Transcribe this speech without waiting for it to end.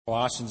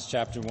Colossians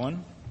chapter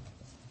 1.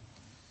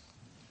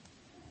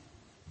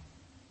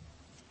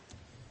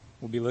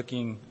 We'll be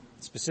looking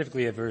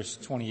specifically at verse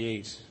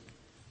 28.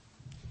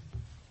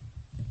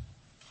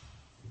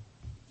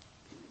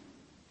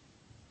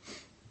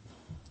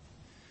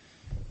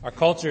 Our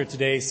culture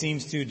today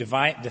seems to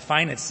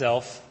define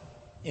itself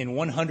in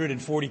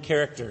 140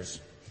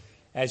 characters.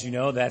 As you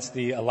know, that's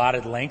the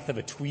allotted length of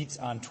a tweet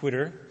on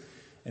Twitter.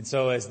 And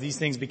so as these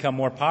things become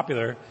more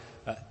popular,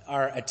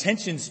 our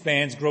attention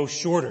spans grow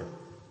shorter.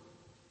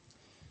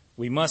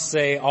 We must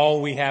say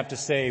all we have to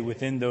say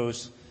within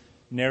those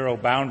narrow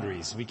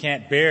boundaries. We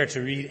can't bear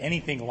to read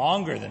anything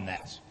longer than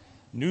that.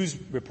 News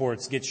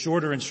reports get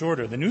shorter and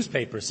shorter. The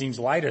newspaper seems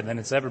lighter than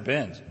it's ever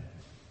been.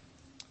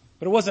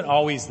 But it wasn't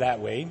always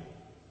that way.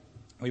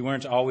 We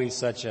weren't always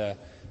such a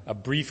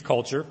brief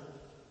culture.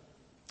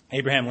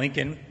 Abraham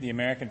Lincoln, the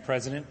American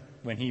president,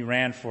 when he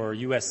ran for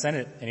U.S.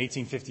 Senate in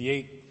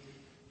 1858,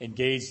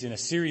 engaged in a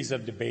series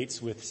of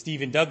debates with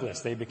Stephen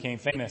Douglas. They became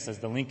famous as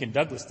the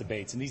Lincoln-Douglas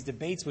debates. And these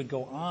debates would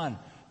go on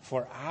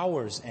for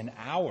hours and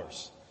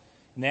hours.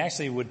 And they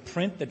actually would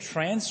print the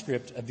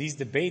transcript of these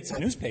debates in the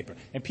newspaper.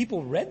 And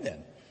people read them.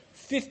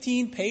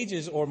 15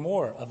 pages or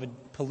more of a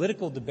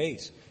political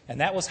debate.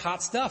 And that was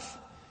hot stuff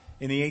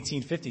in the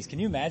 1850s. Can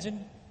you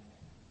imagine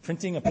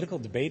printing a political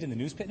debate in the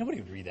newspaper?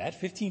 Nobody would read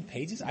that. 15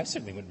 pages? I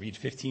certainly wouldn't read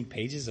 15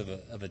 pages of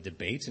a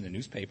debate in a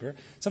newspaper.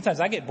 Sometimes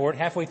I get bored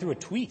halfway through a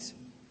tweet,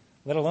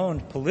 let alone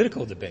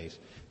political debate.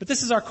 But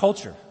this is our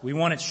culture. We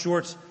want it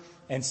short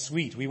and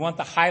sweet. We want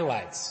the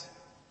highlights.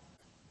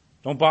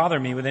 Don't bother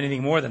me with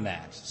anything more than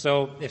that.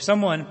 So if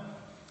someone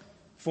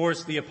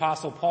forced the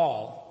Apostle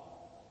Paul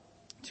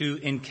to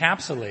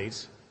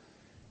encapsulate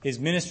his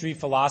ministry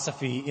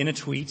philosophy in a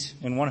tweet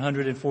in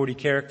 140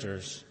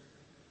 characters,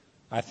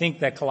 I think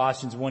that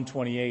Colossians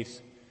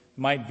 1:28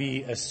 might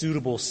be a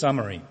suitable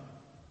summary.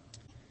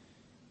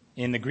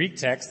 In the Greek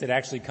text, it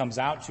actually comes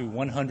out to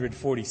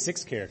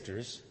 146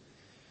 characters.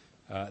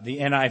 The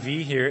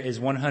NIV here is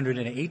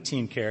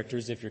 118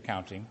 characters if you're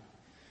counting.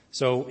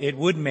 So it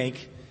would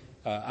make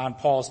on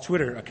Paul's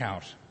Twitter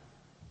account.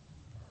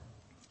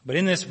 But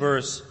in this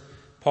verse,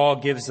 Paul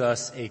gives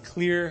us a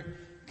clear,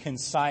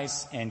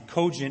 concise, and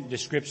cogent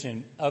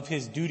description of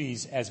his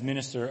duties as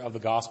minister of the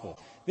gospel.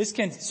 This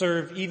can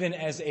serve even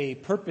as a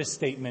purpose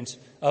statement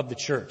of the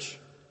church.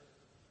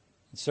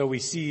 And so we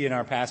see in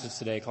our passage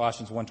today,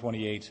 Colossians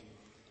 1:28,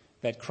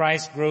 that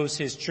Christ grows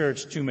his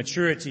church to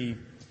maturity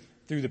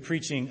through the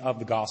preaching of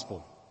the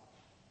gospel.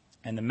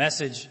 And the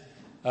message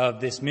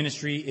of this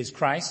ministry is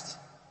Christ.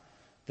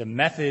 The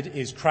method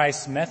is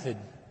Christ's method.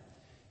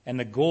 And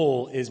the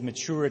goal is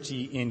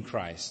maturity in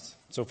Christ.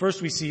 So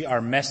first we see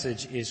our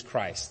message is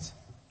Christ.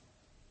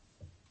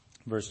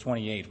 Verse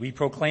 28, we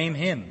proclaim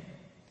him.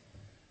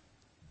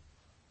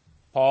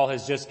 Paul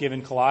has just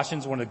given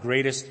Colossians one of the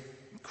greatest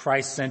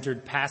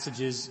Christ-centered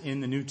passages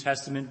in the New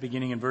Testament,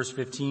 beginning in verse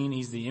 15.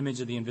 He's the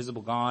image of the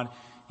invisible God.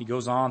 He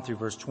goes on through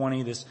verse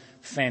 20, this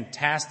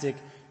fantastic,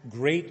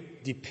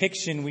 great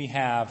depiction we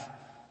have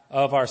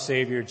of our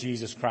Savior,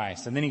 Jesus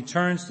Christ. And then he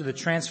turns to the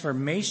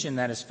transformation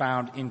that is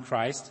found in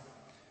Christ.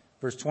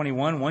 Verse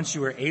 21, once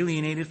you were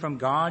alienated from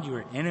God, you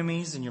were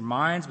enemies in your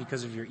minds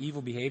because of your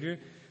evil behavior,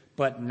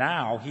 but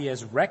now he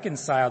has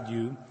reconciled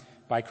you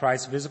by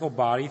Christ's physical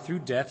body through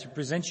death to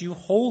present you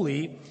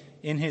holy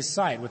in his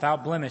sight,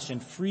 without blemish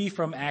and free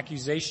from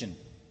accusation.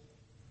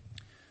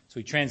 So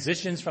he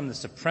transitions from the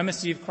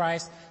supremacy of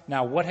Christ.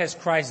 Now what has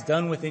Christ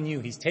done within you?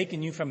 He's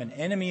taken you from an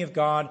enemy of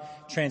God,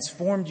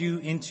 transformed you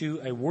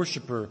into a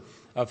worshiper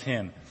of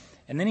him.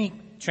 And then he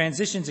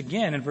transitions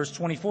again in verse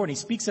 24, and he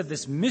speaks of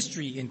this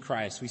mystery in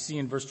Christ. We see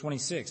in verse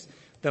 26,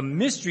 the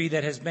mystery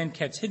that has been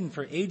kept hidden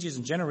for ages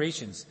and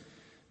generations,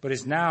 but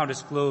is now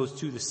disclosed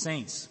to the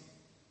saints.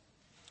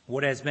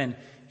 What has been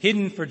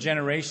hidden for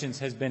generations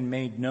has been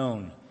made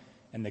known,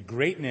 and the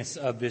greatness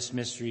of this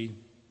mystery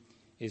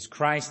is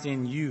Christ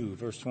in you,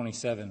 verse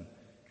 27,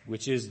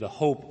 which is the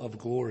hope of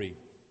glory.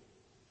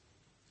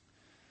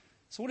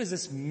 So what is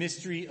this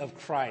mystery of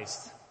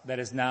Christ that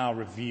is now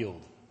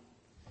revealed?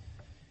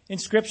 In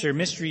Scripture,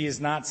 mystery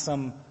is not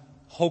some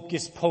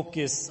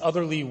hocus-pocus,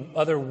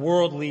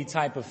 otherworldly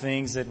type of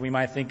things that we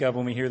might think of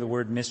when we hear the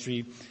word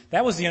mystery.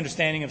 That was the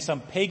understanding of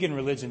some pagan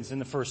religions in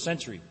the first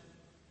century.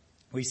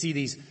 We see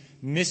these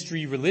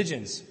mystery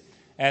religions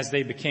as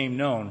they became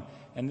known,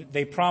 and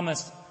they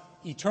promised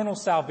eternal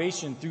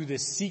salvation through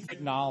this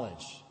secret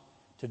knowledge.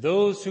 To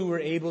those who were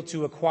able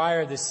to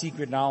acquire this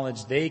secret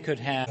knowledge, they could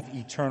have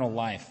eternal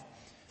life.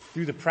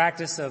 Through the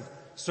practice of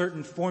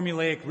certain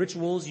formulaic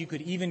rituals, you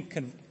could even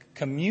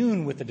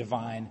commune with the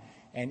divine,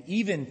 and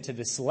even to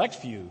the select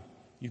few,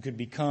 you could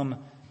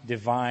become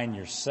divine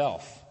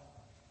yourself.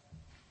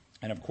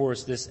 And of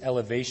course, this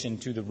elevation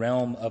to the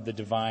realm of the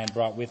divine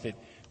brought with it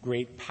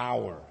great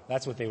power.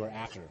 That's what they were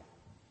after.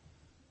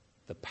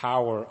 The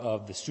power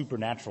of the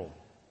supernatural.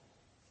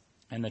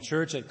 And the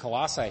church at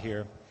Colossae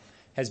here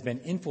has been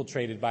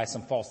infiltrated by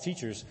some false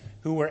teachers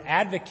who were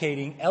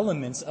advocating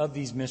elements of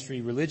these mystery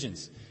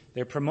religions.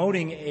 They're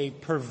promoting a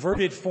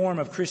perverted form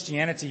of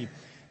Christianity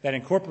that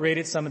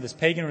incorporated some of this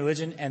pagan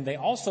religion, and they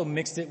also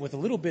mixed it with a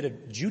little bit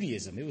of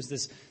Judaism. It was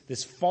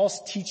this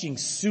false teaching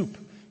soup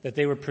that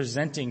they were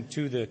presenting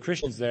to the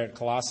Christians there at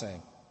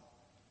Colossae.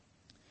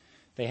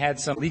 They had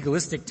some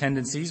legalistic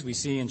tendencies. We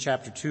see in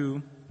chapter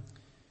 2,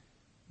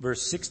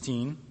 verse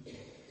 16,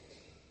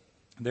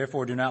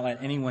 "Therefore do not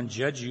let anyone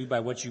judge you by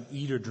what you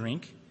eat or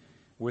drink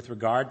with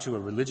regard to a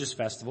religious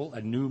festival,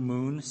 a new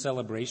moon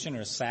celebration,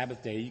 or a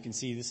Sabbath day." You can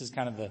see this is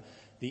kind of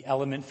the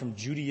element from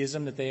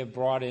Judaism that they have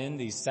brought in,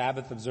 these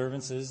Sabbath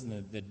observances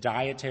and the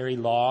dietary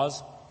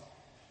laws.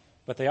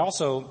 But they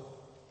also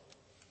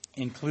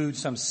include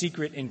some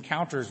secret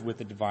encounters with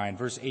the divine.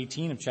 Verse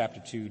 18 of chapter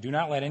 2, "Do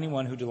not let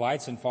anyone who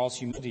delights in false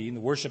humility and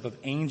the worship of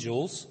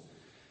angels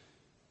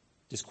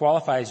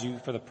disqualifies you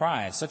for the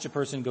prize. Such a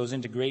person goes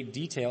into great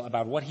detail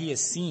about what he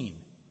has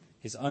seen.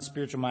 His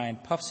unspiritual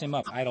mind puffs him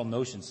up, idle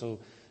notions." So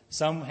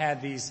some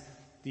had these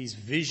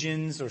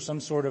visions or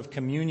some sort of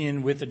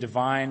communion with the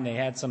divine. They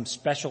had some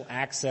special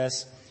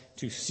access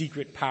to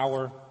secret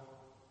power.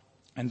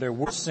 And their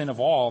worst sin of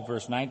all,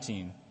 verse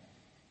 19,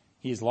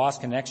 "He has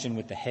lost connection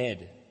with the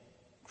head,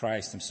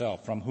 Christ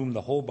himself, from whom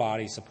the whole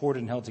body,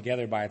 supported and held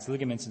together by its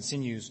ligaments and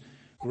sinews,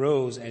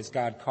 grows as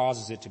God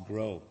causes it to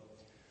grow."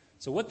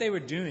 So what they were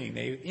doing,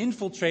 they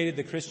infiltrated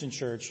the Christian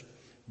church,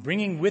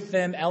 bringing with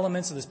them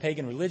elements of this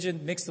pagan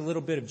religion, mixed a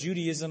little bit of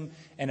Judaism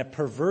and a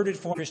perverted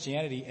form of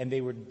Christianity, and they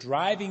were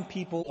driving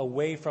people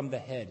away from the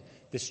head,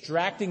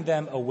 distracting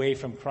them away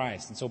from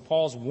Christ. And so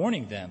Paul's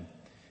warning them,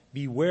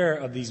 beware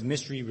of these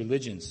mystery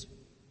religions.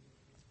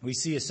 We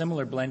see a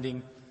similar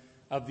blending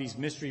of these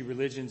mystery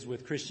religions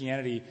with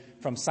Christianity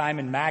from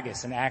Simon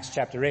Magus in Acts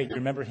chapter 8. You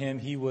remember him?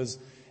 He was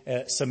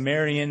a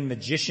Sumerian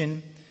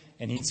magician,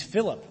 and he's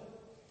Philip.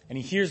 And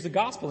he hears the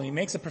gospel, and he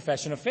makes a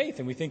profession of faith,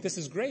 and we think this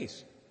is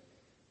great.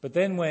 But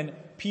then when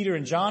Peter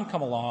and John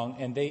come along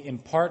and they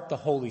impart the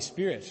Holy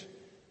Spirit,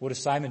 what does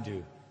Simon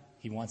do?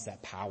 He wants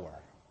that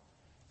power.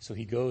 So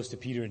he goes to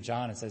Peter and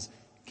John and says,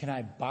 "Can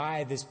I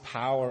buy this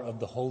power of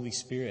the Holy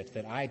Spirit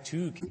that I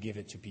too can give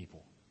it to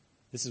people?"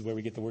 This is where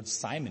we get the word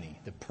simony,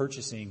 the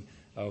purchasing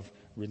of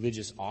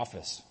religious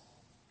office.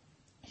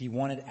 He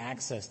wanted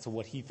access to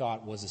what he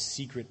thought was a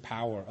secret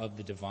power of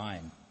the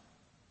divine.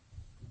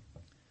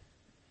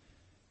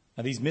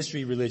 Now, these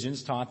mystery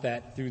religions taught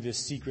that through this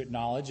secret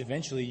knowledge,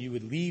 eventually you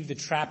would leave the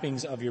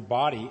trappings of your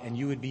body and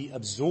you would be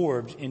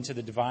absorbed into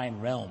the divine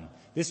realm.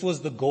 This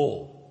was the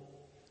goal,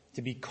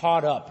 to be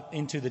caught up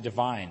into the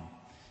divine.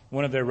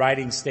 One of their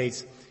writings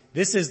states,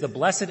 "This is the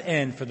blessed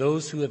end for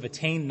those who have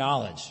attained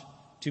knowledge,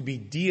 to be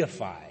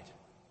deified.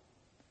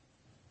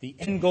 The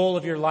end goal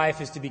of your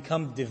life is to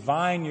become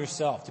divine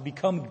yourself, to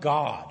become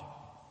God."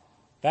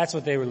 That's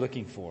what they were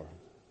looking for.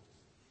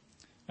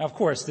 Now, of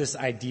course, this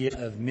idea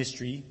of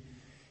mystery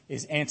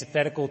is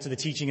antithetical to the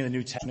teaching of the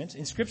New Testament.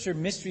 In Scripture,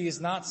 mystery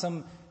is not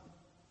some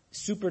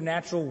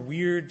supernatural,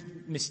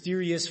 weird,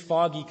 mysterious,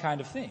 foggy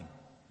kind of thing.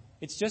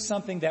 It's just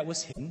something that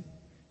was hidden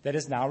that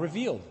is now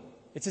revealed.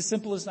 It's as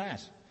simple as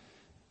that.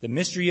 The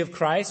mystery of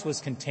Christ was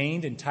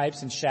contained in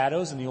types and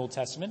shadows in the Old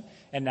Testament,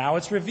 and now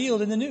it's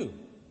revealed in the New.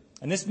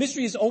 And this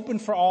mystery is open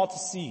for all to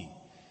see.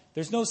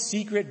 There's no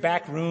secret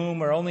back room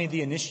where only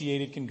the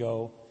initiated can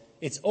go.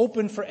 It's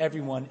open for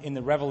everyone in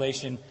the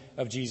revelation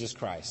of Jesus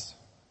Christ.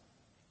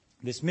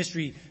 This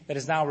mystery that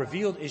is now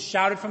revealed is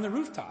shouted from the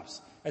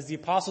rooftops as the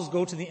apostles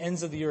go to the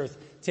ends of the earth,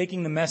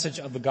 taking the message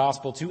of the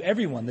gospel to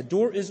everyone. The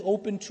door is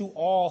open to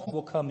all who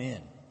will come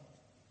in.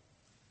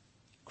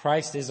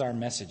 Christ is our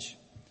message.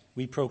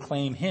 We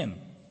proclaim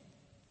him.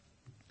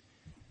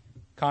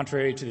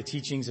 Contrary to the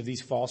teachings of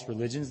these false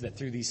religions that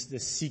through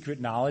this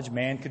secret knowledge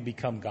man could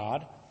become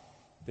God,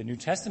 the New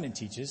Testament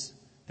teaches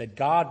that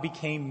God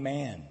became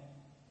man.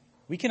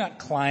 We cannot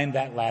climb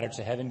that ladder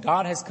to heaven.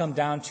 God has come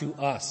down to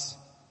us.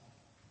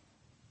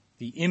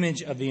 The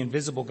image of the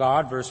invisible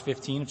God, verse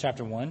 15 of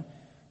chapter 1,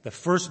 the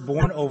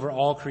firstborn over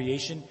all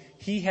creation,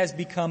 he has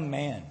become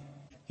man.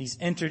 He's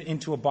entered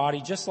into a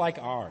body just like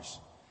ours.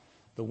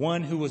 The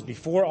one who was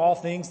before all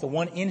things, the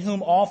one in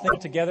whom all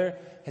things together,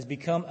 has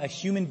become a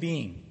human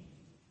being.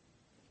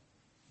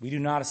 We do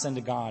not ascend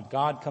to God.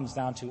 God comes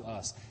down to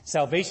us.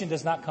 Salvation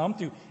does not come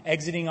through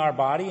exiting our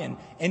body and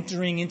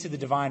entering into the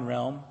divine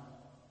realm.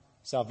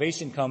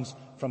 Salvation comes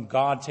from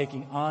God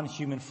taking on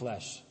human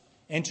flesh,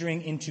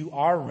 entering into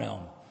our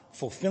realm,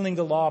 fulfilling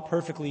the law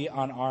perfectly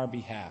on our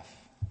behalf.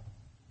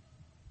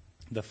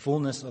 The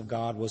fullness of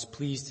God was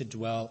pleased to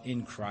dwell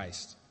in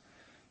Christ.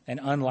 And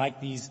unlike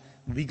these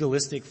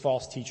legalistic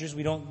false teachers,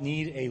 we don't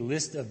need a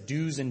list of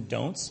do's and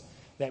don'ts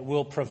that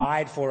will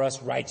provide for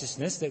us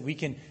righteousness, that we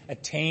can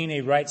attain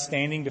a right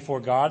standing before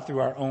God through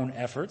our own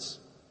efforts.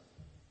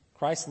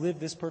 Christ lived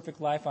this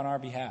perfect life on our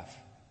behalf,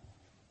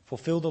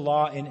 fulfilled the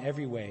law in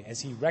every way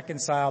as he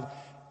reconciled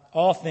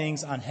all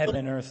things on heaven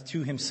and earth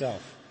to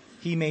himself.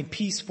 He made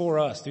peace for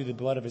us through the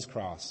blood of his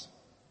cross.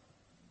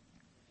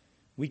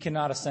 We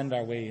cannot ascend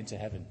our way into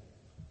heaven.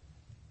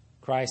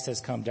 Christ has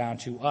come down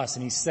to us,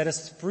 and he set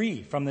us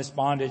free from this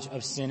bondage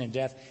of sin and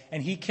death,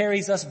 and he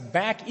carries us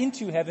back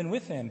into heaven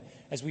with him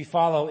as we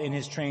follow in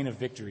his train of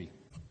victory.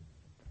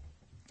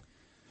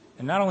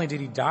 And not only did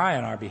he die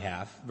on our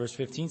behalf, verse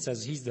 15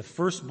 says he's the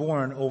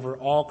firstborn over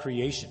all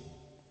creation.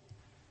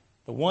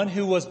 The one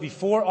who was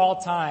before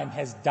all time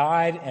has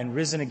died and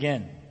risen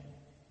again.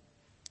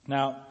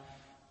 Now,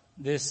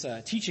 this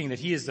teaching that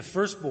he is the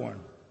firstborn,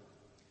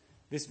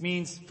 this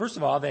means, first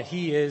of all, that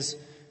he is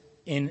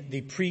in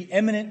the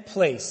preeminent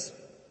place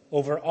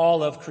over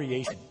all of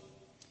creation.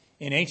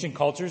 In ancient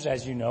cultures,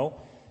 as you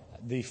know,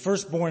 the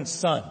firstborn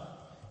son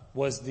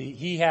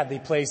he had the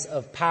place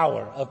of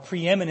power, of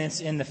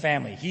preeminence in the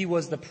family. He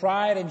was the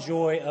pride and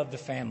joy of the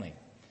family.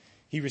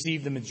 He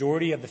received the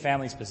majority of the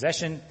family's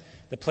possession,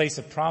 the place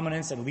of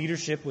prominence and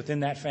leadership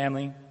within that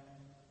family.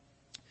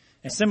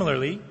 And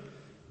similarly,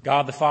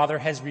 God the Father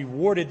has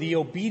rewarded the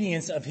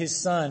obedience of his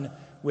Son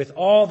with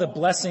all the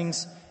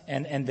blessings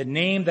and the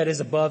name that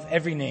is above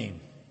every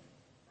name.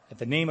 At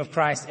the name of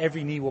Christ,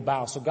 every knee will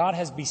bow. So God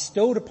has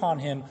bestowed upon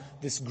him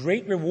this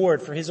great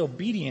reward for his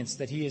obedience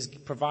that he has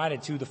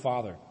provided to the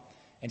Father.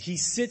 And he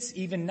sits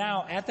even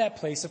now at that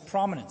place of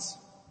prominence.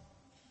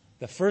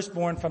 The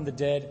firstborn from the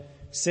dead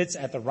sits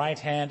at the right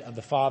hand of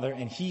the Father,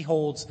 and he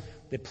holds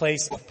the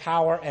place of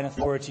power and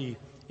authority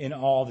in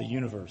all the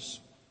universe.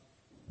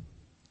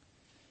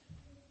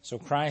 So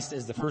Christ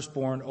is the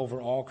firstborn over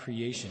all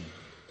creation.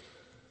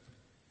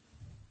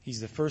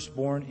 He's the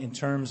firstborn in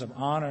terms of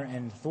honor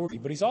and authority,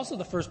 but he's also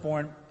the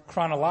firstborn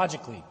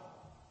chronologically.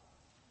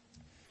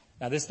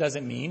 Now this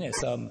doesn't mean, as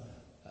some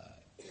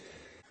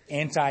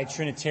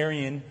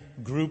anti-Trinitarian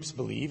groups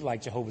believe,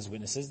 like Jehovah's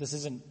Witnesses, this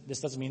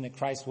doesn't mean that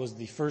Christ was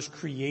the first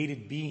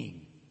created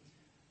being.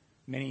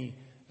 Many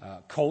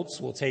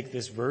cults will take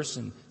this verse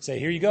and say,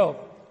 here you go,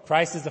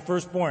 Christ is the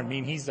firstborn,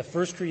 meaning he's the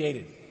first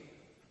created.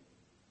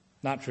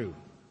 Not true.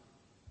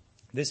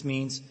 This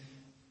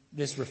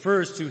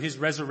refers to his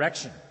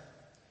resurrection.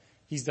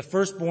 He's the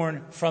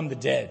firstborn from the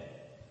dead.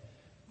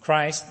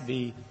 Christ,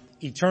 the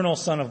eternal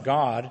Son of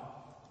God,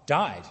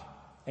 died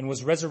and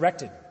was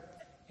resurrected.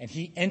 And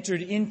he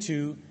entered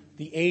into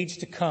the age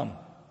to come.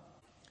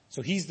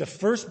 So he's the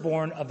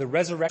firstborn of the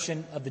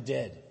resurrection of the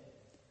dead.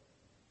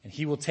 And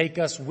he will take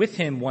us with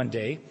him one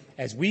day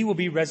as we will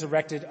be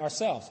resurrected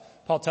ourselves.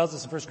 Paul tells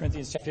us in 1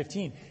 Corinthians chapter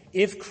 15,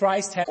 if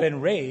Christ had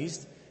been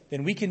raised,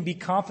 then we can be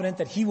confident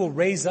that he will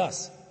raise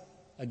us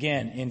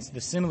again in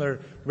the similar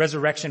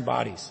resurrection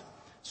bodies.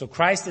 So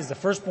Christ is the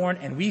firstborn,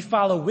 and we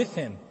follow with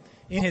him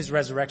in his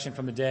resurrection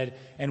from the dead,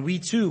 and we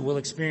too will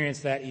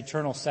experience that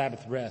eternal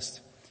Sabbath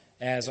rest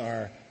as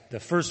the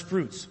first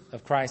fruits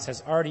of Christ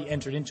has already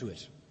entered into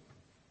it.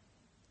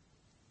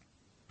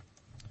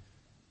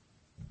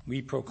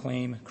 We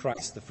proclaim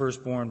Christ, the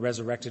firstborn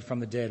resurrected from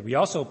the dead. We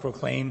also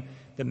proclaim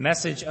the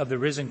message of the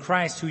risen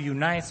Christ who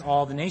unites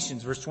all the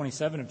nations. Verse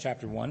 27 of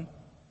chapter 1.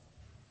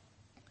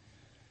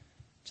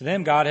 To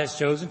them God has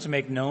chosen to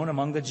make known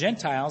among the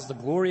Gentiles the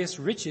glorious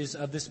riches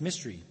of this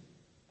mystery,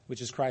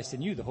 which is Christ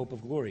in you, the hope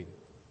of glory.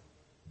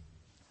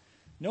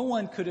 No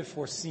one could have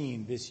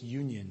foreseen this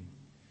union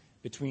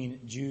between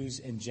Jews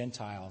and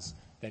Gentiles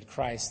that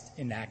Christ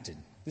enacted.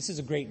 This is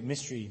a great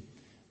mystery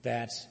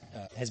that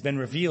has been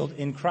revealed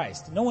in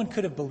Christ. No one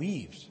could have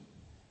believed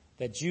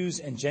that Jews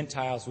and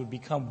Gentiles would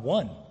become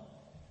one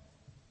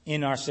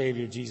in our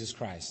Savior Jesus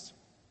Christ.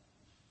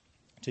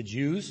 To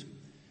Jews,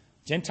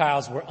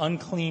 Gentiles were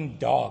unclean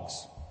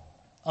dogs,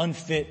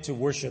 unfit to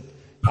worship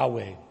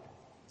Yahweh.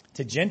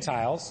 To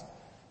Gentiles,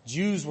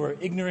 Jews were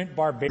ignorant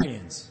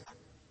barbarians.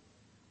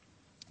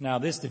 Now,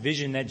 this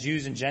division that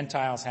Jews and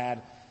Gentiles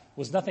had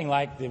was nothing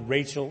like the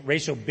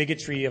racial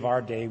bigotry of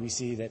our day. We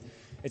see that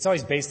it's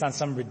always based on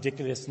some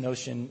ridiculous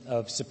notion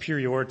of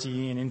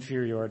superiority and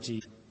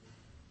inferiority.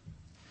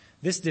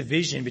 This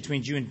division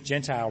between Jew and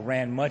Gentile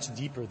ran much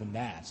deeper than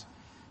that.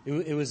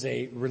 It was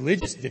a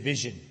religious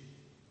division.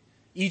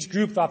 Each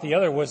group thought the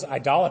other was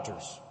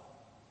idolaters.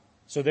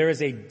 So there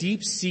is a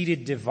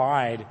deep-seated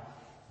divide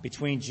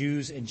between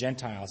Jews and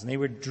Gentiles, and they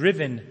were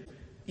driven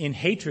in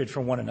hatred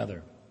for one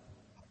another.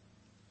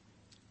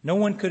 No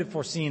one could have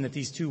foreseen that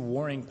these two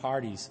warring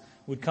parties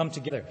would come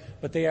together,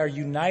 but they are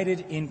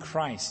united in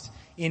Christ.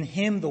 In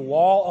him, the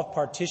wall of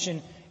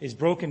partition is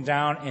broken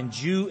down, and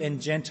Jew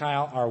and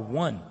Gentile are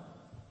one.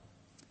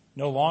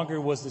 No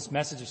longer was this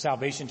message of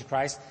salvation to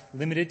Christ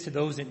limited to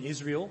those in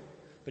Israel,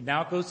 but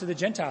now it goes to the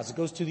Gentiles. It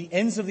goes to the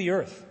ends of the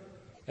earth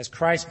as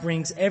Christ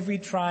brings every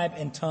tribe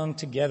and tongue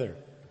together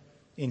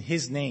in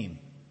his name.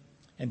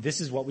 And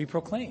this is what we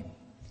proclaim.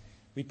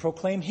 We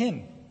proclaim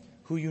him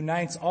who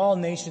unites all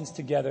nations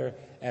together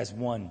as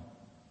one.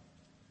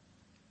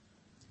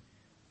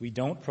 We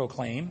don't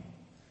proclaim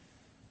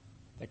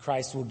that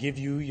Christ will give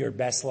you your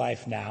best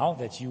life now,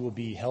 that you will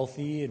be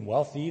healthy and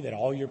wealthy, that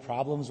all your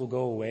problems will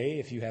go away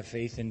if you have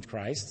faith in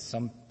Christ.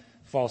 Some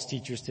false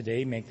teachers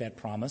today make that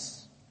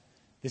promise.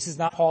 This is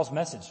not Paul's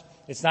message.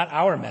 It's not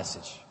our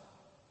message.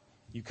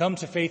 You come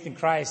to faith in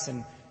Christ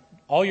and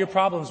all your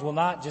problems will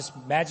not just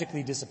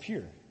magically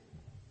disappear.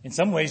 In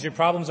some ways, your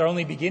problems are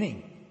only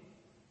beginning.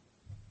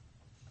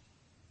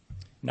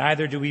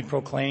 Neither do we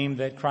proclaim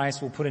that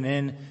Christ will put an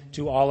end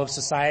to all of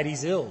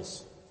society's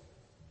ills.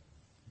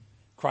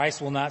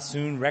 Christ will not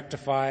soon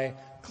rectify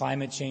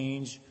climate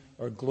change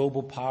or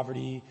global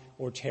poverty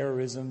or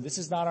terrorism. This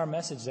is not our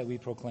message that we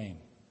proclaim.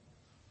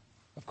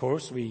 Of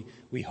course,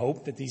 we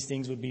hope that these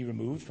things would be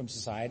removed from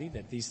society,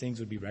 that these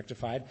things would be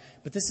rectified,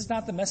 but this is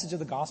not the message of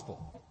the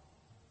gospel.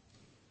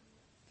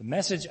 The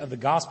message of the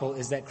gospel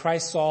is that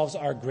Christ solves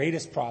our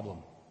greatest problem,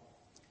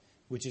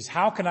 which is,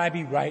 how can I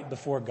be right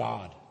before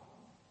God?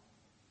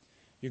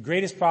 Your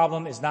greatest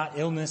problem is not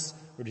illness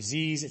or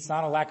disease. It's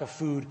not a lack of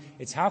food.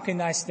 It's, how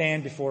can I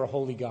stand before a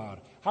holy God?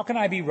 How can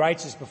I be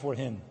righteous before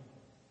him?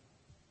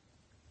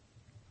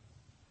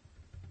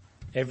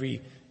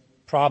 Every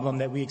problem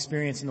that we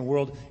experience in the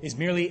world is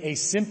merely a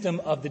symptom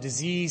of the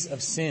disease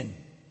of sin.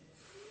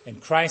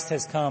 And Christ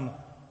has come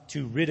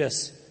to rid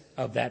us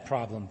of that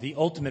problem, the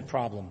ultimate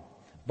problem,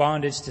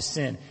 bondage to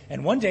sin.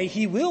 And one day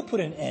he will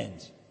put an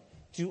end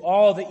to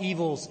all the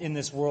evils in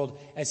this world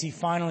as he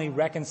finally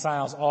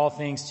reconciles all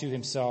things to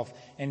himself,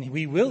 and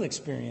we will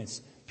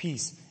experience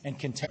peace and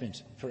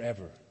contentment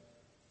forever.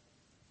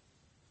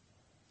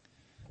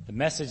 The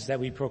message that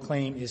we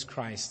proclaim is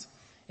Christ,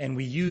 and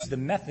we use the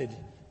method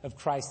of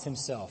Christ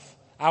himself.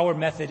 Our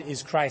method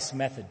is Christ's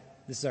method.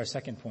 This is our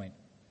second point.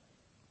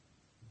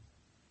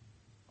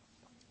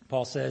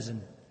 Paul says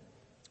in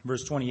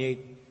verse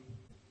 28,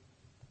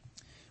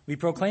 we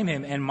proclaim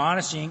him,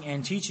 admonishing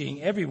and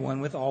teaching everyone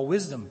with all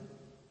wisdom.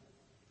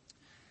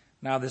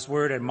 Now, this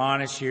word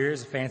admonish here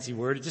is a fancy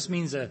word. It just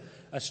means a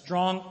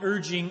strong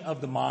urging of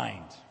the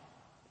mind.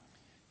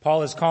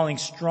 Paul is calling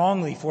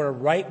strongly for a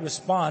right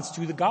response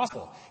to the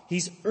gospel.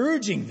 He's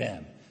urging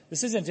them.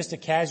 This isn't just a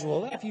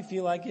casual, if you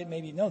feel like it,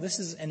 maybe. No, this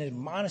is an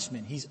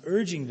admonishment. He's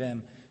urging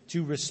them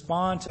to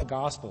respond to the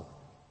gospel.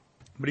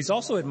 But he's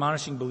also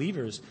admonishing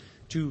believers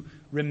to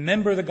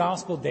remember the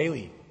gospel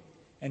daily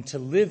and to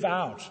live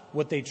out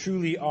what they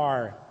truly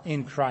are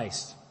in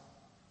Christ.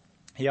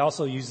 He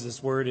also uses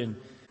this word in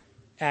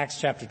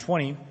Acts chapter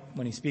 20,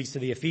 when he speaks to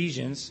the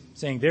Ephesians,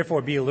 saying,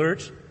 therefore be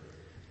alert,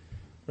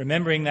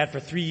 remembering that for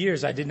 3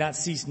 years I did not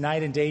cease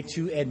night and day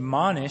to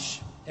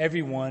admonish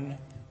everyone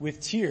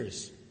with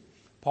tears.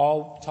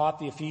 Paul taught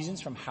the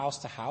Ephesians from house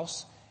to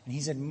house, and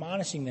he's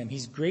admonishing them.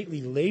 He's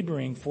greatly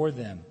laboring for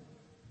them.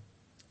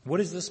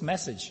 What is this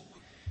message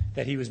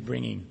that he was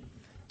bringing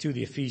to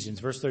the Ephesians?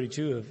 Verse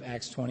 32 of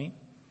Acts 20.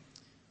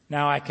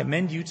 Now I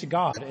commend you to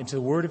God and to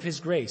the word of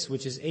his grace,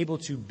 which is able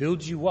to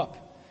build you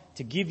up,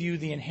 to give you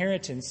the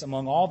inheritance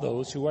among all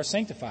those who are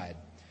sanctified.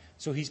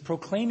 So he's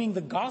proclaiming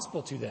the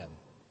gospel to them.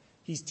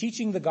 He's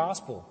teaching the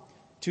gospel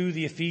to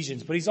the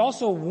Ephesians, but he's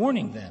also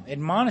warning them,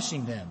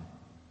 admonishing them.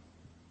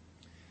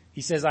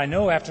 He says, I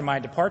know after my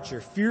departure,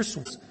 fierce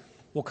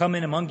will come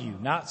in among you,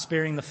 not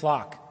sparing the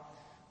flock.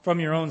 From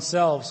your own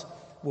selves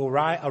will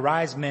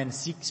arise men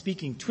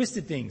speaking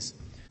twisted things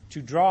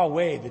to draw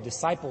away the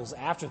disciples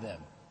after them.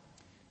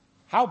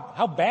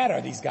 How bad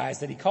are these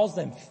guys that he calls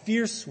them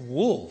fierce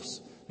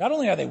wolves? Not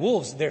only are they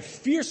wolves, they're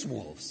fierce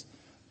wolves.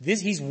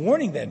 He's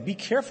warning them, be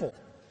careful.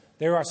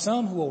 There are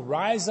some who will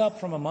rise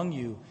up from among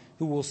you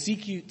who will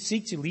seek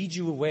to lead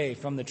you away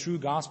from the true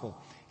gospel.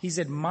 He's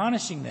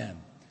admonishing them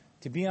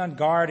to be on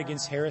guard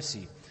against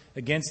heresy,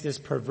 against this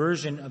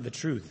perversion of the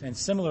truth. And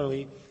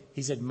similarly,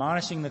 he's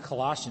admonishing the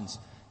Colossians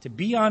to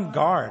be on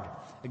guard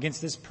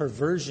against this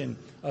perversion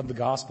of the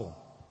gospel.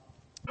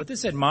 But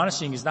this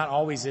admonishing is not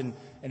always in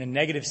a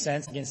negative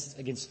sense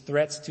against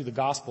threats to the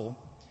gospel.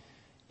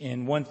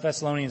 In 1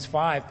 Thessalonians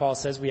 5, Paul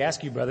says, we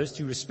ask you, brothers,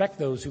 to respect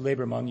those who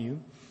labor among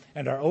you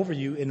and are over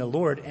you in the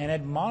Lord and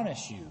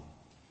admonish you.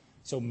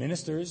 So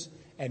ministers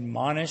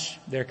admonish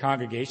their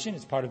congregation.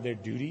 It's part of their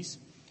duties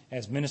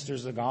as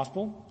ministers of the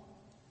gospel.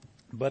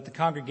 But the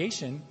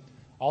congregation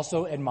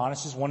also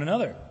admonishes one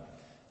another.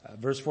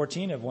 Verse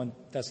 14 of 1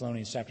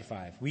 Thessalonians chapter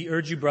 5. We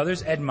urge you,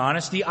 brothers,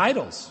 admonish the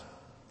idle.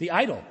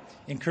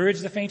 Encourage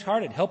the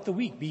faint-hearted. Help the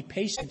weak. Be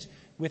patient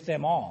with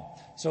them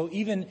all. So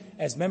even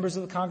as members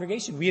of the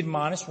congregation, we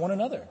admonish one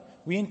another.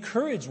 We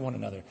encourage one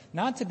another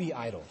not to be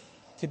idle,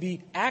 to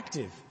be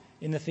active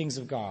in the things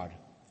of God.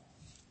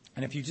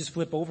 And if you just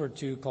flip over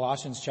to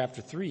Colossians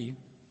chapter 3,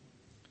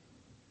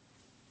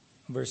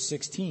 verse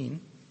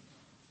 16,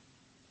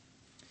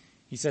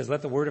 he says,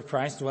 let the word of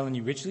Christ dwell in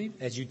you richly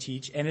as you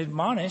teach and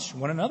admonish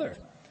one another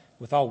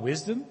with all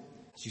wisdom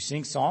as you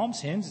sing psalms,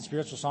 hymns, and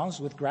spiritual songs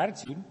with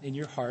gratitude in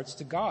your hearts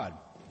to God.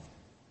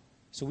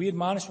 So we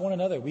admonish one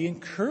another. We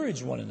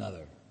encourage one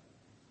another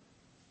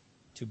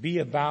to be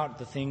about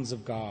the things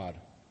of God.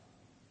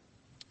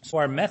 So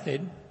our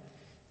method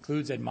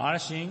includes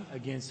admonishing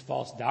against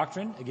false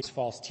doctrine, against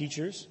false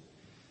teachers,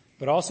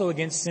 but also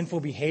against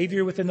sinful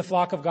behavior within the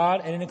flock of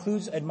God, and it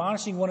includes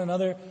admonishing one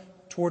another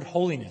toward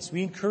holiness.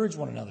 We encourage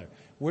one another.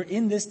 We're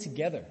in this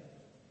together.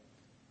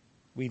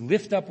 We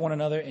lift up one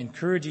another,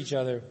 encourage each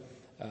other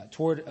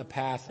toward a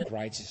path of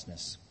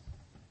righteousness.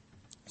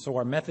 So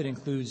our method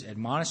includes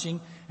admonishing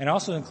and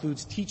also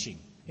includes teaching,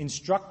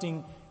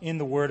 instructing in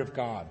the Word of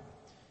God.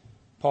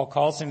 Paul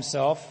calls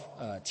himself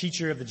a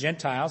teacher of the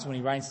Gentiles when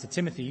he writes to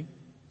Timothy.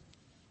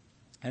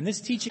 And this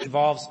teaching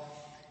involves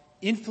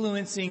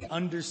influencing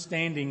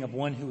understanding of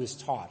one who is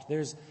taught.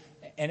 There's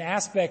an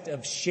aspect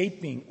of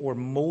shaping or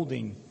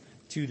molding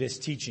to this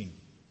teaching.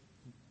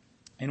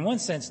 In one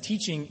sense,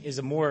 teaching is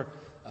a more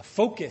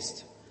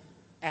focused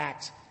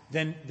act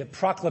than the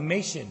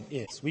proclamation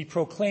is. We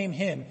proclaim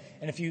him,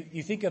 and if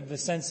you think of the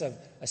sense of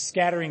a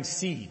scattering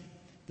seed,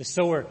 the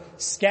sower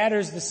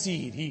scatters the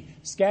seed. He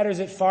scatters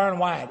it far and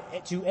wide.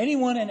 To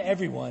anyone and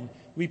everyone,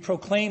 we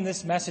proclaim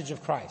this message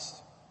of Christ.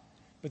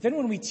 But then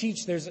when we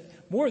teach, there's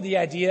more the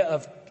idea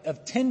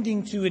of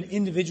tending to an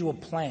individual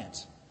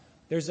plant.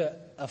 There's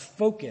a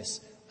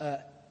focus,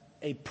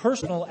 a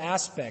personal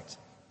aspect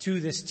to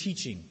this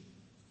teaching.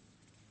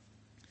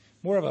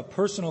 More of a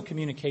personal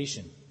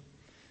communication.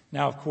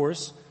 Now, of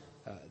course,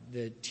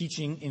 the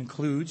teaching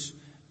includes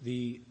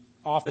the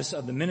office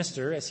of the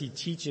minister as he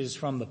teaches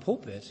from the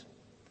pulpit.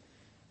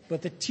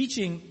 But the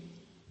teaching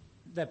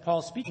that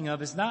Paul's speaking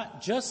of is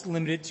not just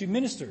limited to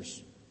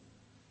ministers.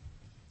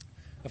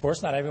 Of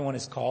course, not everyone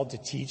is called to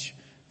teach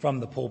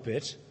from the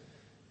pulpit,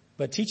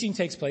 but teaching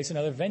takes place in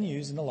other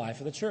venues in the life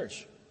of the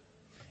church.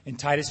 In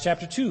Titus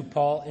chapter 2,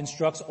 Paul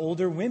instructs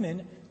older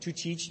women to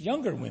teach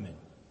younger women,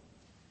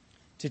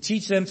 to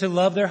teach them to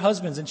love their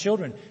husbands and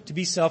children, to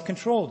be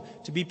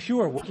self-controlled, to be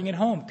pure, working at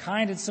home,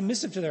 kind and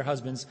submissive to their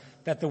husbands,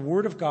 that the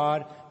word of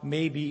God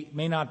may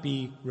not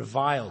be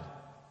reviled.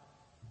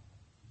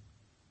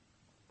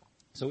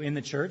 So in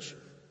the church,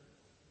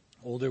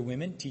 older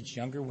women teach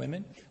younger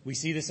women. We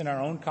see this in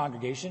our own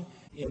congregation,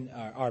 in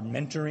our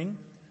mentoring.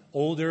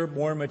 Older,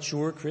 more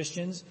mature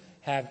Christians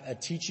have a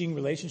teaching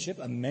relationship,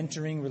 a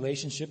mentoring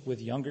relationship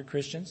with younger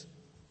Christians.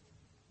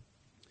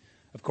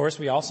 Of course,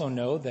 we also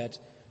know that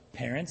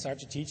parents are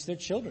to teach their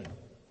children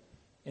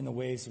in the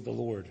ways of the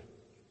Lord.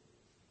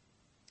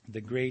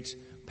 The great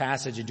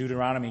passage in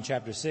Deuteronomy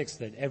chapter 6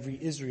 that every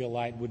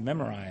Israelite would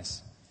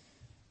memorize.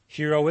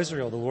 Hear, O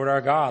Israel, the Lord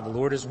our God, the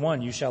Lord is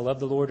one. You shall love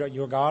the Lord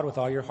your God with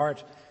all your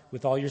heart,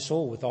 with all your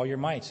soul, with all your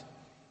might.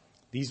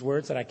 These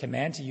words that I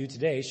command to you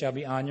today shall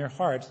be on your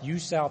heart. You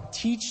shall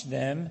teach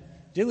them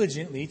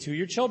diligently to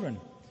your children.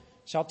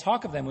 Shall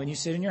talk of them when you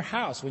sit in your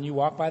house, when you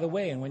walk by the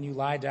way, and when you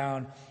lie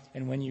down,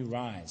 and when you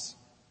rise.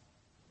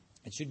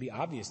 It should be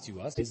obvious to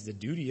us, it is the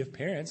duty of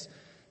parents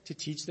to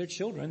teach their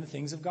children the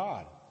things of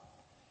God.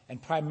 And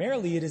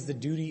primarily it is the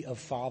duty of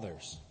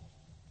fathers.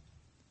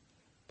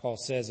 Paul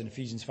says in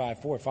Ephesians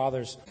 5:4,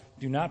 Fathers,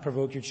 do not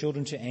provoke your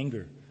children to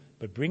anger,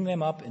 but bring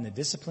them up in the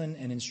discipline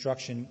and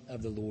instruction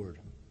of the Lord.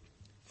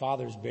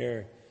 Fathers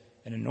bear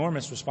an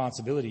enormous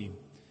responsibility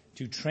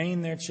to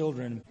train their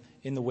children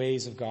in the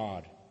ways of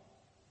God.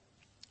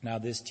 Now,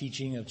 this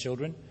teaching of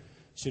children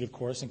should, of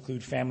course,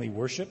 include family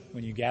worship.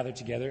 When you gather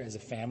together as a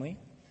family,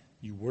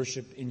 you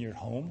worship in your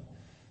home.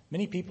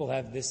 Many people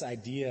have this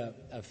idea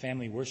of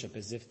family worship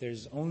as if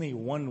there's only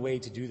one way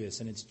to do this,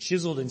 and it's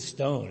chiseled in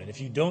stone. And if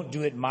you don't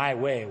do it my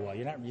way, well,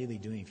 you're not really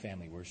doing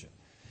family worship.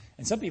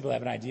 And some people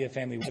have an idea of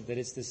family worship that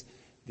it's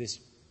this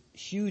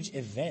huge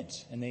event,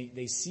 and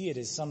they see it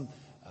as some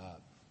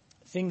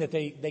thing that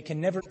they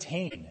can never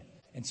attain.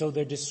 And so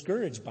they're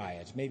discouraged by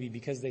it, maybe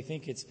because they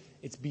think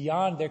it's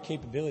beyond their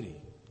capability.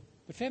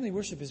 But family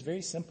worship is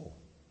very simple.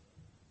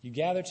 You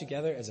gather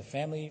together as a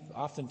family,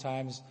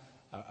 oftentimes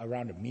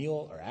around a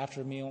meal or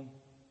after a meal.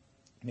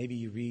 Maybe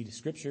you read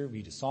scripture,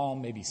 read a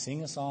psalm, maybe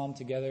sing a psalm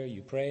together,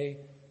 you pray,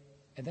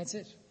 and that's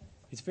it.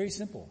 It's very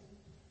simple,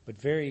 but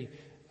very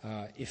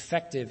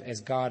effective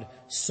as God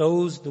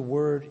sows the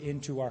word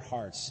into our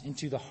hearts,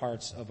 into the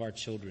hearts of our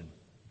children.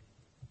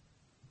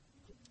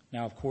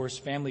 Now, of course,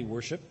 family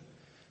worship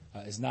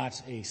is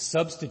not a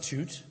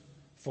substitute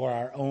for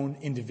our own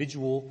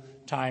individual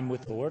time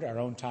with the Lord, our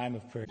own time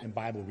of prayer and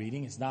Bible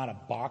reading. It's not a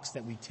box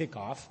that we tick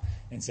off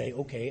and say,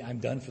 okay, I'm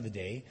done for the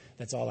day.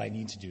 That's all I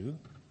need to do.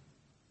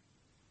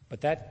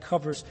 But that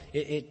covers,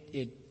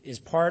 it is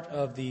part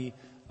of the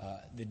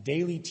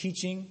daily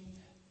teaching,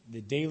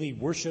 the daily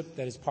worship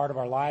that is part of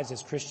our lives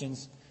as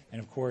Christians. And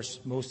of course,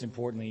 most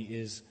importantly,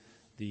 is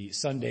the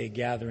Sunday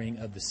gathering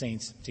of the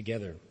saints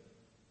together.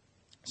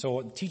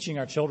 So teaching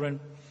our children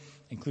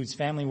includes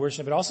family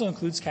worship. It also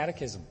includes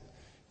catechism.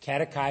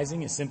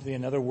 Catechizing is simply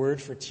another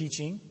word for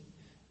teaching,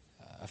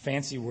 a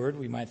fancy word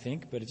we might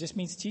think, but it just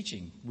means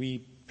teaching.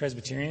 We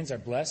Presbyterians are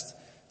blessed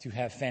to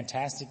have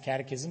fantastic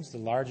catechisms, the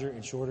larger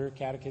and shorter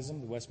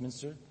catechism, the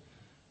Westminster.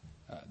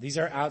 These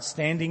are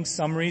outstanding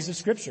summaries of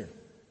Scripture.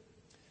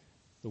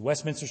 The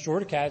Westminster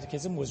Shorter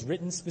Catechism was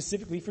written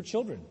specifically for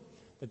children,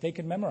 that they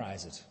could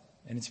memorize it,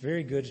 and it's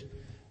very good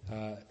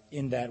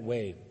in that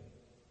way.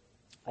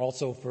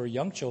 Also, for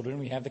young children,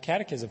 we have the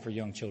Catechism for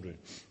Young Children.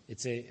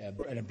 It's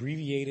an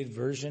abbreviated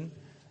version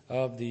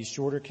of the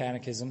Shorter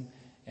Catechism,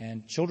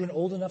 and children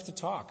old enough to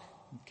talk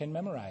can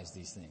memorize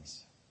these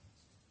things.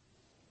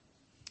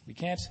 We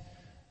can't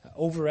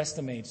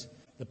overestimate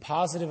the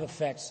positive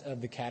effects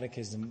of the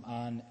Catechism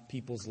on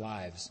people's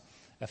lives.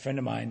 A friend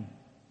of mine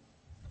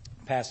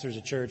pastors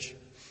a church,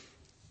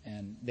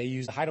 and they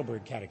use the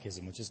Heidelberg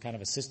Catechism, which is kind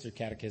of a sister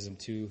catechism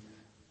to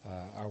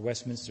our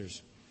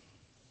Westminsters.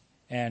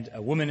 And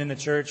a woman in the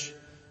church,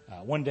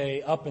 one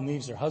day up and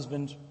leaves her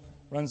husband,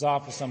 runs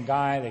off with some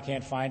guy, they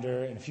can't find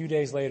her, and a few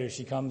days later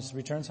she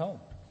returns home.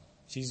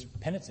 She's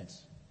penitent.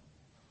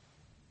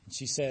 And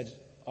she said,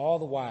 all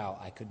the while,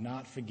 I could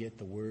not forget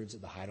the words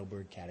of the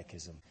Heidelberg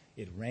Catechism.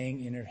 It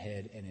rang in her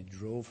head, and it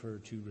drove her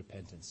to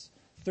repentance.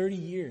 30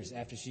 years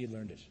after she had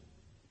learned it,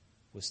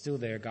 was still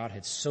there. God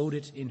had sowed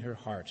it in her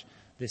heart,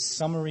 this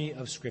summary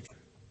of Scripture.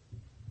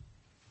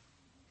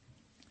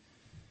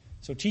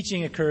 So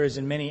teaching occurs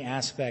in many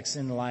aspects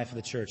in the life of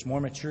the church. More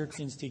mature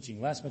Christians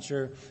teaching less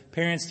mature,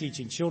 parents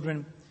teaching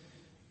children.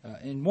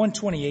 In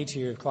 1:28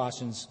 here,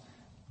 Colossians,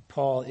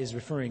 Paul is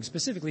referring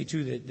specifically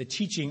to the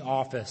teaching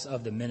office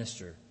of the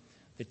minister,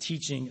 the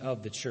teaching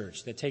of the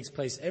church that takes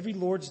place every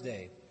Lord's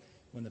Day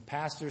when the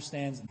pastor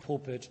stands in the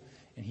pulpit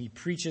and he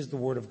preaches the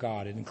Word of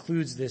God. It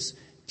includes this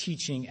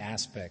teaching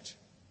aspect.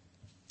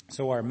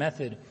 So our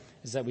method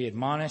is that we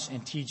admonish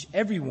and teach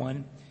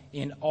everyone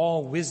in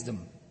all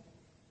wisdom.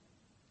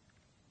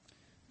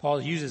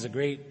 Paul uses a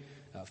great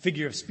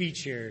figure of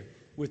speech here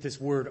with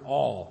this word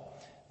all.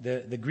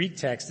 The Greek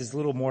text is a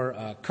little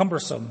more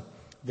cumbersome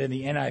than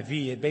the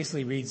NIV. It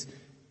basically reads,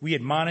 we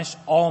admonish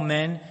all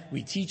men,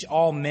 we teach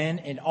all men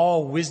in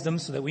all wisdom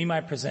so that we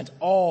might present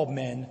all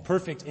men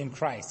perfect in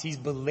Christ. He's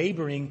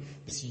belaboring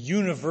this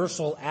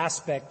universal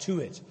aspect to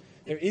it.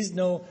 There is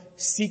no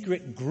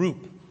secret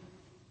group.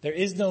 There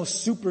is no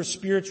super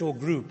spiritual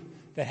group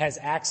that has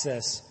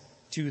access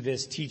to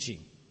this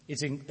teaching.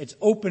 It's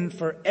open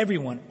for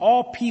everyone,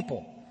 all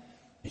people.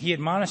 He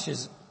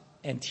admonishes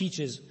and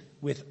teaches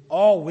with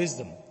all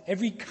wisdom.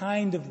 Every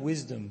kind of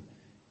wisdom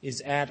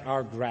is at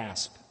our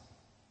grasp.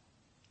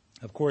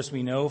 Of course,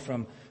 we know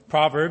from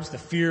Proverbs, the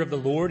fear of the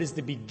Lord is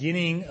the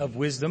beginning of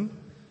wisdom.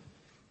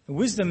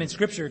 Wisdom in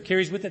Scripture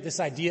carries with it this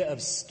idea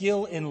of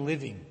skill in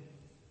living.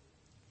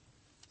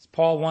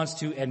 Paul wants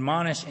to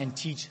admonish and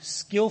teach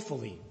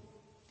skillfully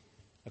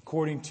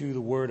according to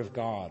the Word of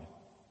God.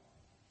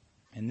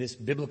 And this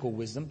biblical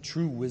wisdom,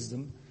 true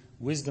wisdom,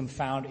 wisdom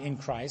found in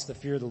Christ, the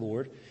fear of the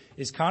Lord,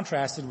 is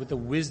contrasted with the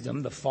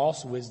wisdom, the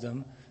false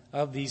wisdom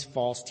of these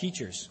false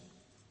teachers.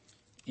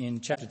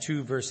 In chapter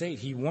 2, verse 8,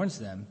 he warns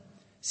them,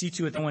 see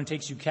to it that no one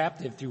takes you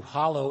captive through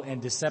hollow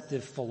and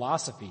deceptive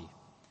philosophy,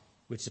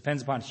 which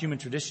depends upon human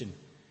tradition,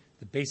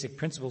 the basic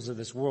principles of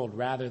this world,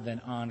 rather than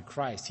on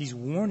Christ. He's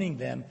warning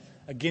them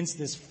against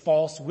this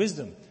false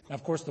wisdom. Now,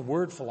 of course, the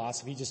word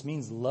philosophy just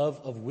means love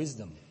of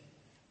wisdom.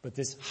 But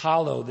this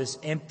hollow, this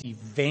empty,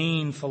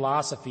 vain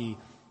philosophy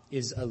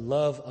is a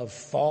love of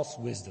false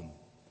wisdom.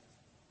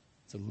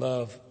 It's a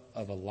love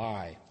of a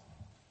lie.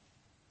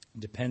 It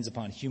depends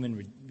upon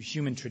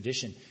human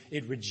tradition.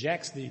 It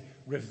rejects the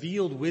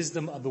revealed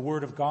wisdom of the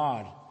Word of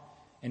God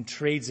and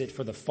trades it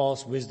for the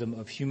false wisdom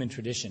of human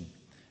tradition.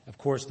 Of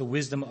course, the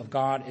wisdom of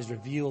God is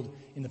revealed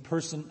in the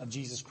person of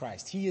Jesus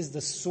Christ. He is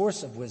the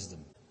source of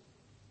wisdom.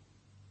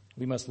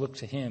 We must look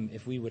to Him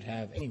if we would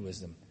have any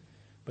wisdom.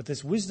 But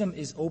this wisdom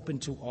is open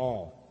to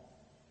all,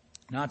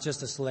 not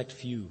just a select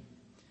few,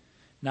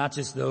 not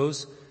just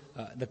those.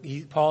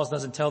 Paul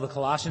doesn't tell the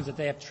Colossians that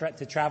they have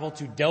to travel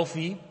to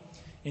Delphi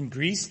in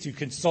Greece to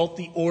consult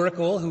the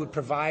oracle who would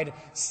provide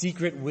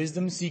secret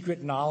wisdom,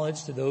 secret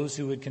knowledge to those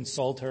who would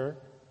consult her.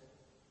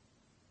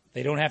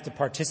 They don't have to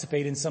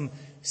participate in some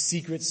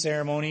secret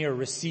ceremony or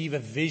receive a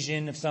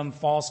vision of some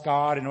false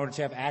god in order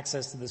to have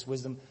access to this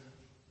wisdom.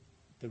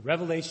 The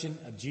revelation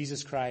of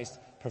Jesus Christ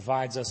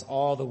provides us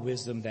all the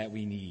wisdom that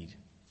we need.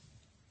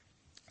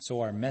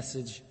 So our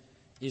message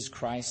is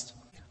Christ,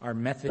 our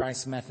method,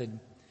 Christ's method,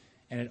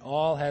 and it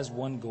all has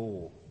one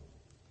goal: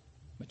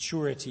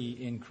 maturity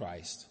in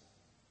Christ.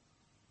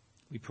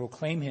 We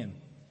proclaim Him,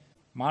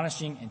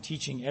 admonishing and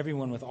teaching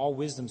everyone with all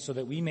wisdom so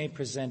that we may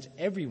present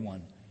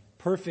everyone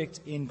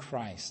perfect in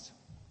Christ.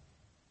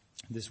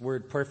 This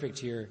word perfect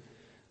here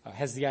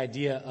has the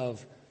idea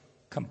of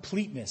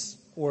completeness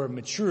or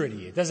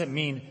maturity. It doesn't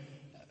mean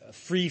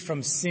free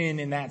from sin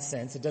in that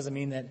sense. It doesn't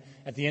mean that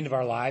at the end of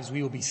our lives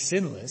we will be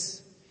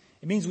sinless.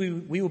 It means we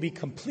will be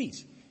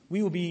complete.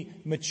 We will be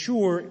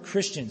mature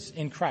Christians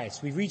in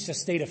Christ. We've reached a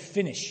state of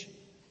finish.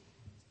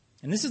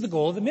 And this is the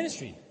goal of the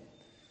ministry.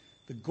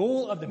 The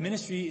goal of the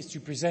ministry is to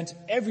present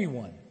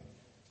everyone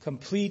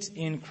complete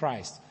in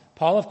Christ.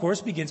 Paul, of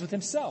course, begins with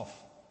himself.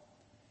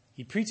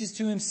 He preaches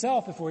to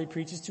himself before he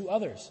preaches to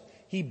others.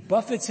 He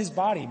buffets his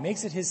body,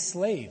 makes it his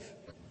slave,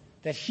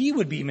 that he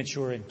would be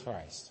mature in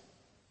Christ.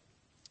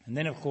 And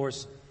then, of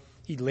course,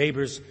 he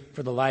labors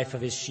for the life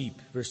of his sheep.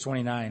 Verse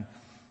 29,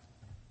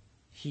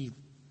 he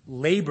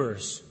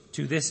labors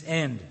to this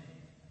end,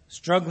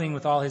 struggling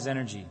with all his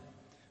energy,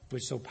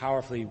 which so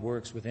powerfully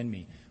works within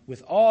me.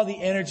 With all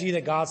the energy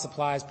that God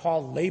supplies,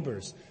 Paul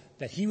labors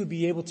that he would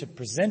be able to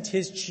present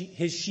his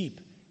sheep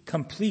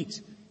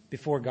complete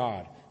before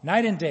God,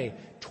 night and day,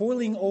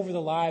 toiling over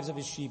the lives of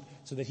his sheep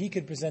so that he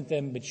could present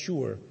them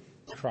mature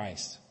in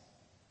Christ.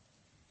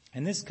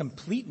 And this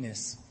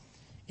completeness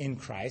in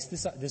Christ,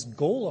 this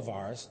goal of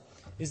ours,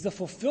 is the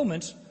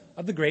fulfillment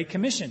of the Great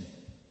Commission.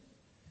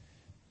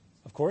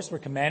 Of course, we're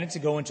commanded to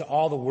go into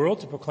all the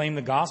world to proclaim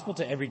the gospel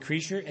to every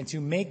creature and to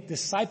make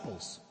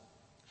disciples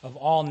of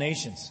all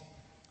nations.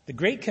 The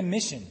Great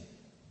Commission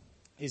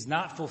is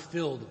not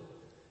fulfilled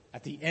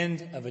at the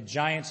end of a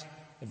giant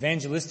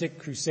evangelistic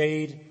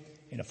crusade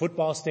in a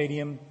football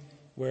stadium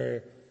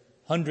where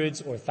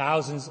hundreds or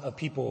thousands of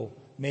people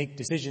make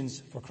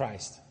decisions for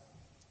Christ.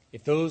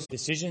 If those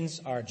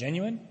decisions are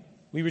genuine,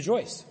 we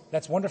rejoice.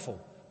 That's wonderful.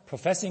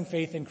 Professing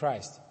faith in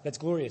Christ, that's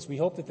glorious. We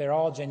hope that they're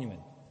all genuine.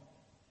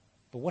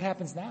 But what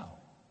happens now?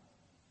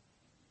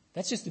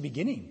 That's just the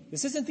beginning.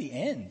 This isn't the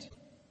end.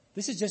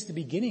 This is just the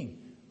beginning.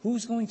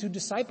 Who's going to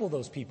disciple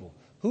those people?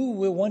 Who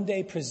will one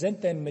day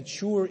present them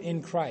mature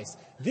in Christ?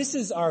 This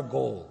is our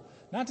goal.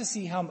 Not to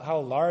see how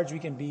large we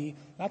can be,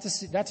 not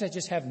to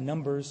just have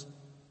numbers.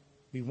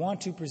 We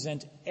want to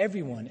present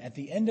everyone at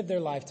the end of their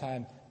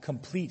lifetime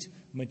complete,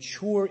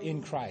 mature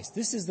in Christ.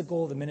 This is the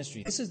goal of the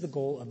ministry. This is the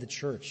goal of the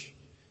church.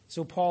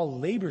 So Paul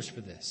labors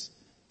for this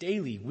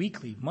daily,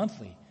 weekly,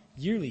 monthly,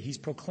 yearly. He's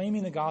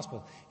proclaiming the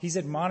gospel. He's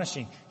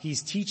admonishing.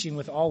 He's teaching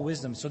with all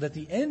wisdom so that at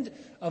the end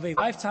of a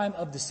lifetime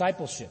of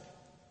discipleship,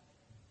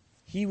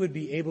 he would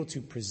be able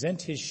to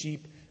present his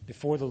sheep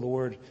before the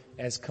Lord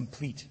as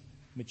complete,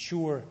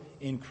 mature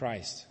in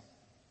Christ.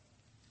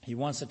 He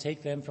wants to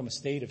take them from a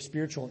state of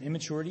spiritual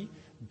immaturity,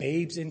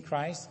 babes in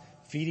Christ,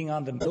 feeding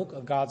on the milk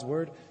of God's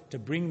word, to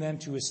bring them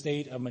to a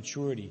state of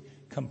maturity,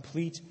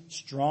 complete,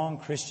 strong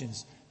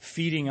Christians,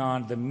 feeding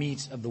on the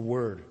meat of the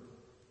word.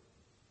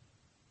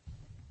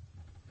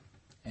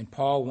 And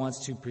Paul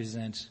wants to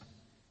present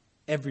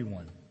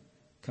everyone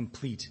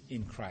complete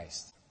in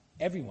Christ.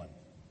 Everyone.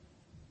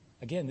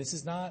 Again, this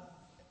is not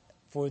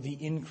for the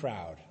in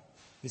crowd.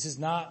 This is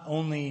not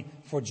only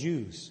for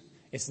Jews.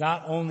 It's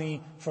not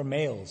only for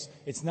males.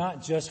 It's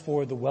not just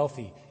for the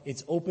wealthy.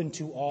 It's open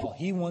to all.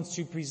 He wants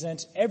to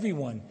present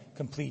everyone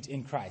complete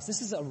in Christ.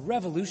 This is a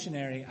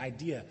revolutionary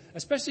idea,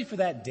 especially for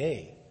that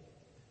day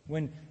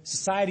when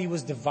society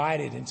was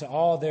divided into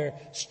all their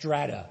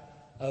strata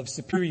of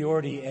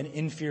superiority and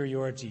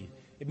inferiority.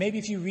 Maybe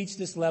if you reach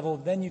this level,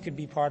 then you could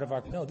be part of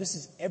our... No, this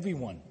is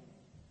everyone,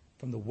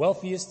 from the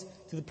wealthiest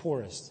to the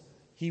poorest.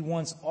 He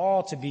wants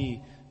all to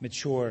be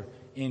mature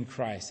in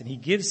Christ. And he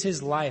gives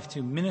his life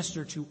to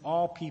minister to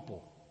all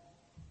people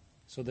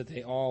so that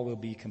they all will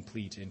be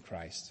complete in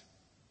Christ.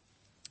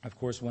 Of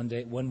course, one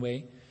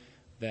way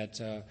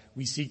that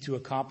we seek to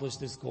accomplish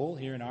this goal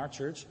here in our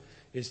church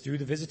is through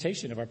the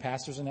visitation of our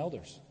pastors and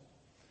elders.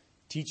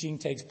 Teaching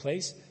takes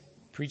place.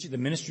 The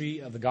ministry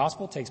of the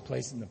gospel takes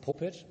place in the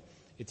pulpit.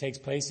 It takes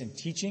place in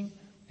teaching,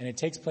 and it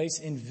takes place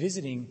in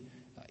visiting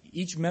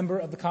each member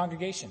of the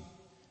congregation.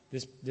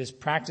 This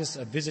practice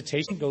of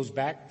visitation goes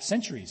back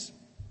centuries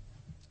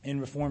in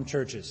Reformed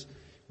churches,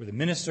 where the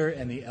minister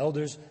and the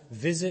elders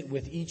visit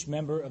with each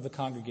member of the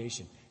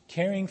congregation,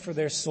 caring for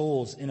their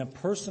souls in a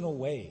personal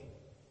way,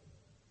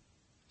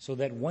 so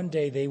that one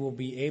day they will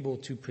be able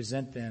to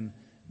present them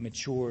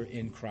mature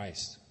in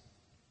Christ.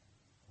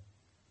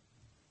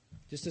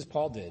 Just as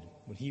Paul did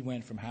when he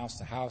went from house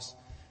to house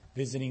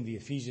visiting the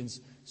Ephesians,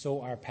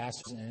 so our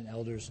pastors and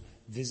elders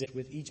visit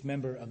with each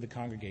member of the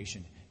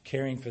congregation,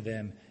 caring for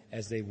them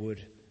as they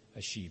would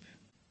a sheep.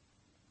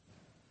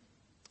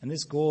 And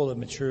this goal of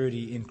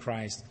maturity in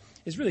Christ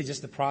is really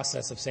just the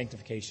process of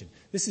sanctification.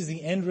 This is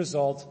the end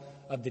result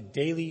of the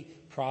daily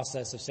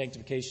process of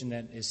sanctification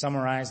that is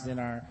summarized in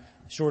our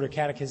shorter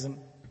catechism.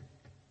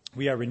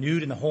 We are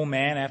renewed in the whole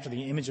man after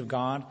the image of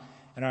God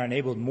and are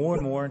enabled more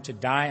and more to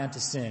die unto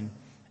sin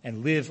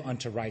and live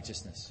unto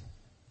righteousness.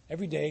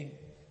 Every day,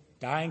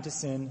 dying to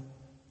sin,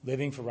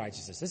 living for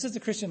righteousness. This is the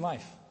Christian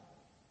life.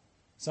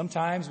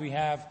 Sometimes we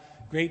have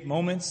great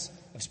moments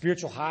of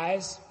spiritual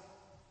highs.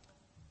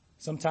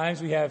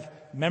 Sometimes we have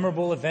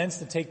memorable events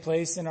that take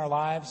place in our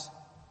lives.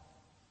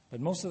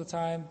 But most of the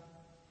time,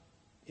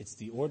 it's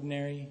the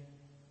ordinary,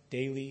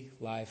 daily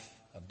life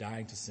of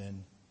dying to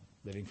sin,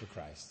 living for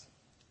Christ.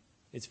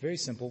 It's very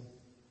simple.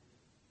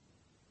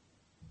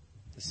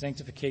 The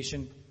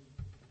sanctification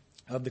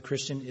of the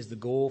Christian is the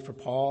goal for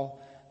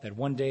Paul, that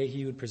one day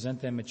he would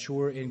present them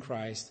mature in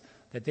Christ,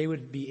 that they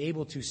would be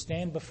able to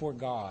stand before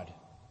God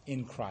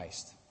in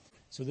Christ.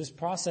 So this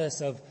process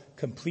of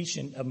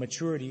completion of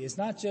maturity is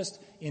not just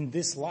in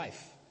this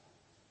life,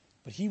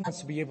 but he wants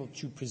to be able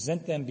to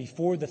present them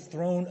before the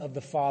throne of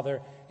the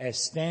Father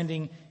as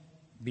standing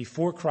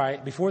before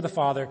Christ, before the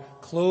Father,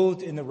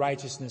 clothed in the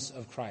righteousness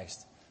of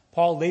Christ.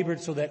 Paul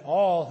labored so that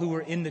all who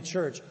were in the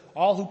church,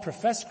 all who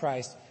professed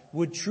Christ,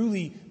 would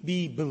truly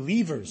be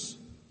believers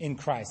in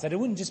Christ. That it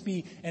wouldn't just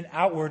be an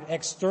outward,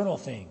 external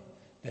thing.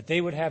 That they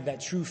would have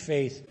that true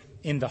faith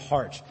in the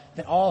heart.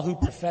 That all who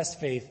profess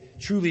faith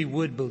truly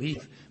would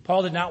believe.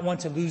 Paul did not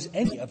want to lose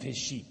any of his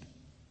sheep.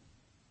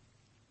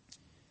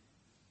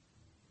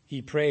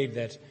 He prayed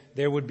that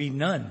there would be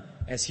none,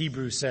 as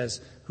Hebrews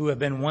says, who have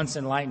been once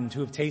enlightened,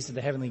 who have tasted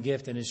the heavenly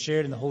gift and have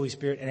shared in the Holy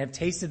Spirit and have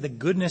tasted the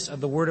goodness of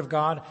the Word of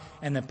God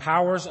and the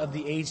powers of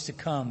the age to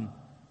come,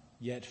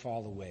 yet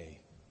fall away.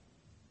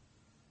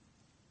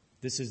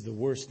 This is the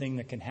worst thing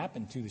that can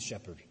happen to the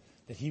shepherd,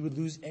 that he would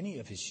lose any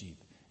of his sheep.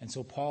 And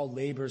so Paul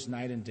labors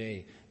night and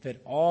day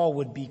that all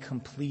would be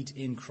complete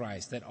in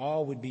Christ, that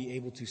all would be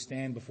able to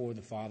stand before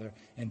the Father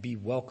and be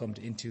welcomed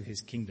into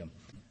his kingdom.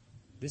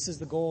 This is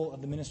the goal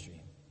of the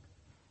ministry.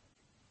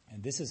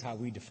 And this is how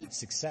we define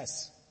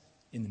success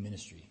in the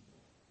ministry.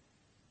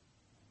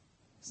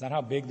 It's not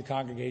how big the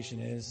congregation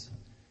is.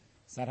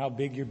 It's not how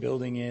big your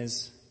building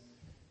is.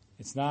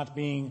 It's not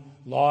being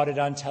lauded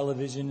on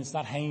television. It's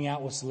not hanging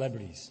out with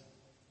celebrities.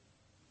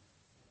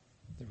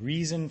 The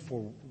reason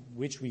for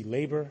which we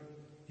labor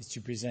is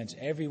to present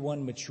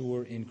everyone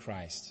mature in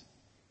Christ.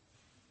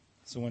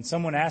 So when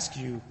someone asks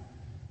you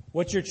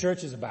what your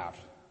church is about,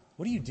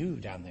 what do you do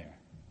down there?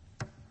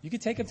 You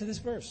could take them to this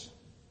verse.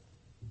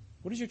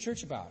 What is your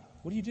church about?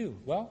 What do you do?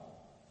 Well,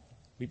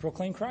 we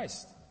proclaim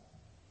Christ.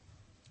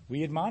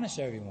 We admonish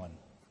everyone.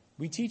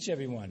 We teach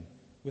everyone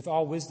with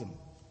all wisdom.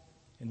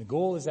 And the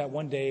goal is that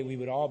one day we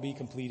would all be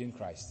complete in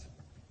Christ.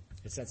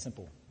 It's that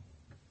simple.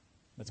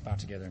 Let's bow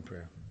together in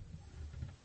prayer.